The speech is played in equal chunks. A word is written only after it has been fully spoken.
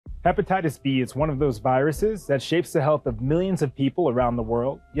Hepatitis B is one of those viruses that shapes the health of millions of people around the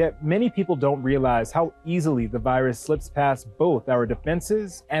world, yet many people don't realize how easily the virus slips past both our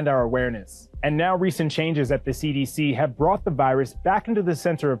defenses and our awareness. And now recent changes at the CDC have brought the virus back into the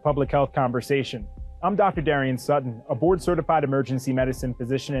center of public health conversation. I'm Dr. Darien Sutton, a board-certified emergency medicine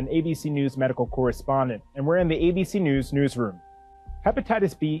physician and ABC News medical correspondent, and we're in the ABC News newsroom.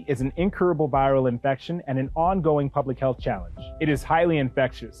 Hepatitis B is an incurable viral infection and an ongoing public health challenge. It is highly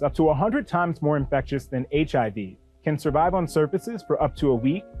infectious, up to 100 times more infectious than HIV, can survive on surfaces for up to a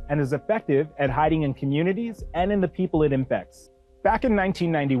week, and is effective at hiding in communities and in the people it infects. Back in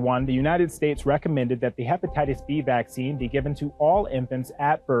 1991, the United States recommended that the hepatitis B vaccine be given to all infants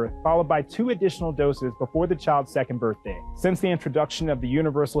at birth, followed by 2 additional doses before the child's second birthday. Since the introduction of the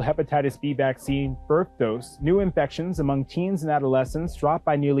universal hepatitis B vaccine birth dose, new infections among teens and adolescents dropped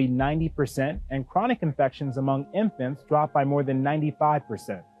by nearly 90%, and chronic infections among infants dropped by more than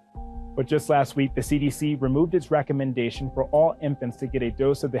 95%. But just last week, the CDC removed its recommendation for all infants to get a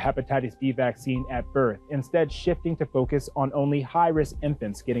dose of the hepatitis B vaccine at birth, instead shifting to focus on only high-risk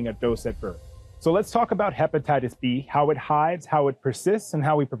infants getting a dose at birth. So let's talk about hepatitis B, how it hides, how it persists, and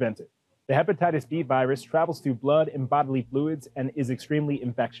how we prevent it. The hepatitis B virus travels through blood and bodily fluids and is extremely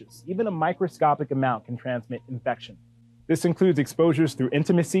infectious. Even a microscopic amount can transmit infection. This includes exposures through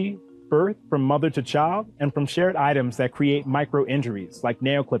intimacy, birth, from mother to child, and from shared items that create micro-injuries like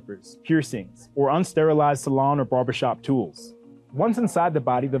nail clippers, piercings, or unsterilized salon or barbershop tools. Once inside the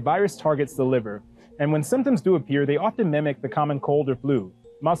body, the virus targets the liver, and when symptoms do appear, they often mimic the common cold or flu: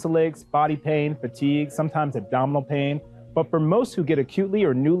 muscle aches, body pain, fatigue, sometimes abdominal pain. But for most who get acutely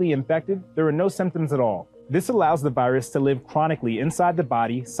or newly infected, there are no symptoms at all. This allows the virus to live chronically inside the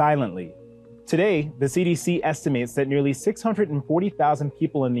body silently. Today, the CDC estimates that nearly 640,000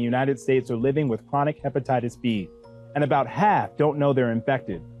 people in the United States are living with chronic hepatitis B, and about half don't know they're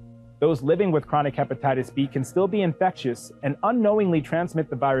infected. Those living with chronic hepatitis B can still be infectious and unknowingly transmit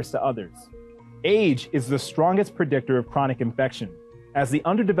the virus to others. Age is the strongest predictor of chronic infection, as the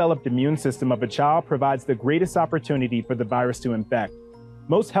underdeveloped immune system of a child provides the greatest opportunity for the virus to infect.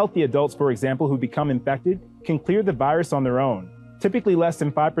 Most healthy adults, for example, who become infected, can clear the virus on their own. Typically, less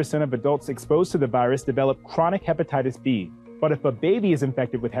than 5% of adults exposed to the virus develop chronic hepatitis B. But if a baby is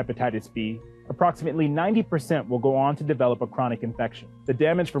infected with hepatitis B, approximately 90% will go on to develop a chronic infection. The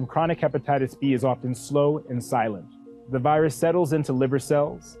damage from chronic hepatitis B is often slow and silent. The virus settles into liver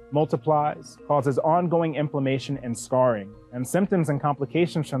cells, multiplies, causes ongoing inflammation and scarring, and symptoms and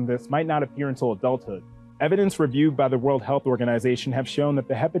complications from this might not appear until adulthood. Evidence reviewed by the World Health Organization have shown that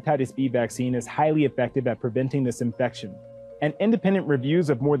the hepatitis B vaccine is highly effective at preventing this infection. And independent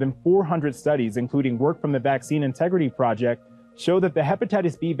reviews of more than 400 studies, including work from the Vaccine Integrity Project, show that the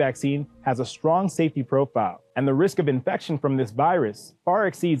hepatitis B vaccine has a strong safety profile, and the risk of infection from this virus far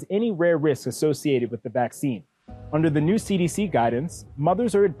exceeds any rare risks associated with the vaccine. Under the new CDC guidance,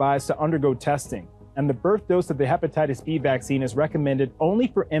 mothers are advised to undergo testing, and the birth dose of the hepatitis B vaccine is recommended only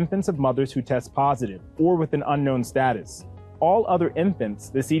for infants of mothers who test positive or with an unknown status. All other infants,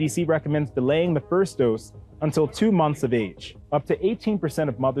 the CDC recommends delaying the first dose until 2 months of age. Up to 18%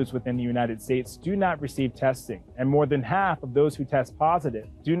 of mothers within the United States do not receive testing, and more than half of those who test positive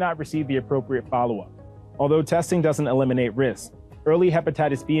do not receive the appropriate follow-up. Although testing doesn't eliminate risk, early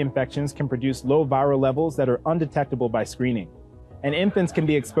hepatitis B infections can produce low viral levels that are undetectable by screening. And infants can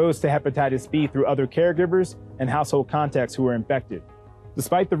be exposed to hepatitis B through other caregivers and household contacts who are infected.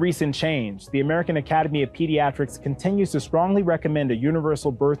 Despite the recent change, the American Academy of Pediatrics continues to strongly recommend a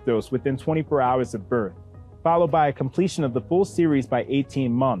universal birth dose within 24 hours of birth, followed by a completion of the full series by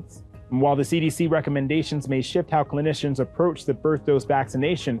 18 months. And while the CDC recommendations may shift how clinicians approach the birth dose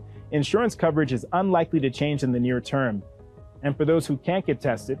vaccination, insurance coverage is unlikely to change in the near term. And for those who can't get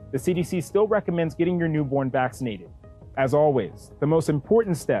tested, the CDC still recommends getting your newborn vaccinated. As always, the most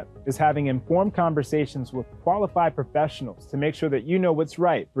important step is having informed conversations with qualified professionals to make sure that you know what's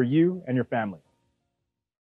right for you and your family.